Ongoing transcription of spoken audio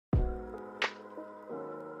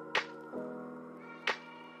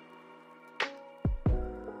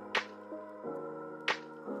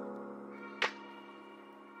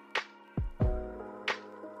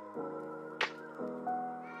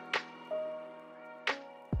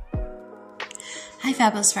Hi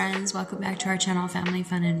fabulous friends, welcome back to our channel, Family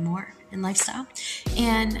Fun and More and Lifestyle.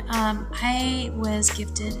 And I was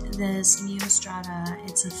gifted this Neostrata.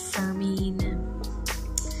 It's a firming,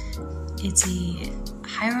 it's a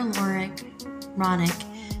hyaluronic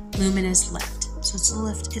luminous lift. So it's a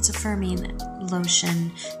lift, it's a firming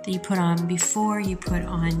lotion that you put on before you put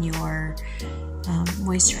on your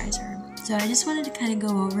moisturizer. So I just wanted to kind of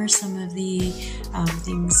go over some of the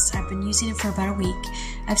things. I've been using it for about a week.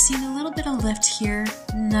 I've seen a little bit of lift here,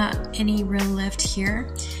 not any real lift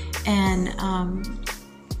here. And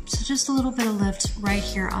so just a little bit of lift right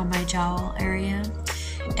here on my jowl area.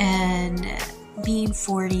 And being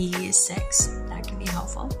 46, that can be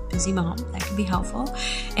helpful. Busy mom, that can be helpful.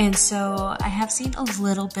 And so I have seen a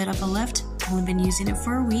little bit of a lift. I've only been using it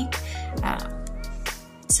for a week.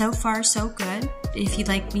 So far, so good. If you'd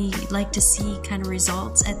like to see kind of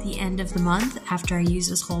results at the end of the month after I use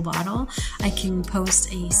this whole bottle, I can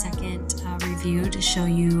post a second review to show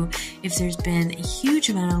you if there's been a huge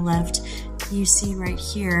amount of lift. You see right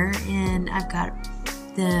here, and I've got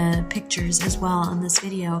the pictures as well on this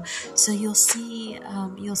video, so you'll see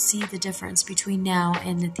the difference between now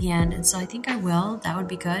and at the end. And so I think I will. That would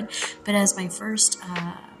be good. But as my first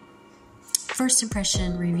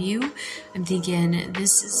impression review, I'm thinking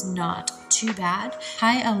this is not too bad.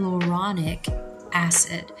 Hyaluronic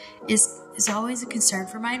acid is always a concern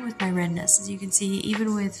for mine with my redness. As you can see,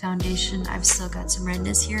 even with foundation, I've still got some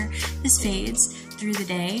redness here. This fades through the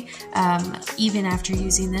day, even after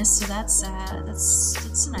using this. So that's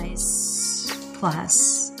a nice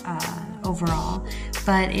plus overall.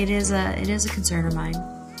 But it is a concern of mine.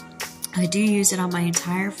 I do use it on my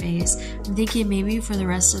entire face. I'm thinking maybe for the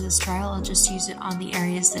rest of this trial, I'll just use it on the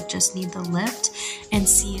areas that just need the lift and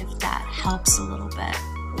see if that helps a little bit.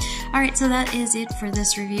 Alright, so that is it for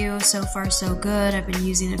this review. So far, so good. I've been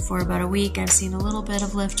using it for about a week. I've seen a little bit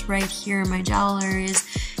of lift right here in my jowl areas.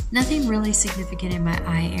 Nothing really significant in my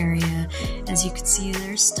eye area. As you can see,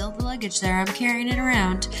 there's still the luggage there. I'm carrying it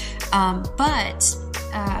around.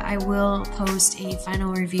 I will post a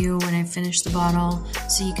final review when I finish the bottle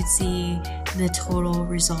so you can see the total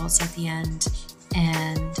results at the end.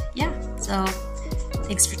 And yeah, so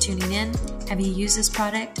thanks for tuning in. Have you used this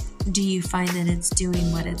product? Do you find that it's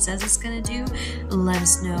doing what it says it's going to do? Let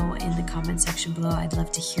us know in the comment section below. I'd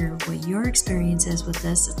love to hear what your experience is with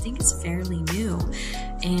this. I think it's fairly new,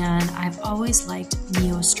 and I've always liked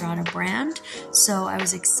Neostrata brand, so I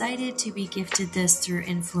was excited to be gifted this through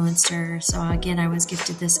influencer. So again, I was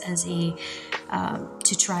gifted this as a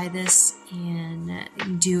to try this and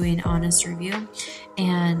do an honest review,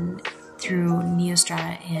 and through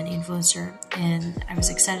Neostrata and influencer, and I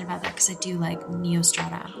was excited about that because I do like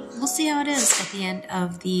Neostrata. We'll see how it is at the end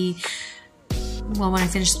of when I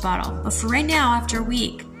finish the bottle. But for right now, after a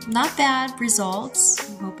week, not bad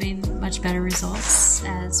results. I'm hoping much better results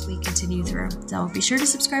as we continue through. So be sure to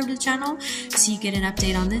subscribe to the channel so you get an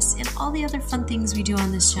update on this and all the other fun things we do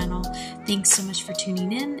on this channel. Thanks so much for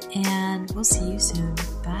tuning in, and we'll see you soon.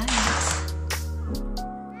 Bye.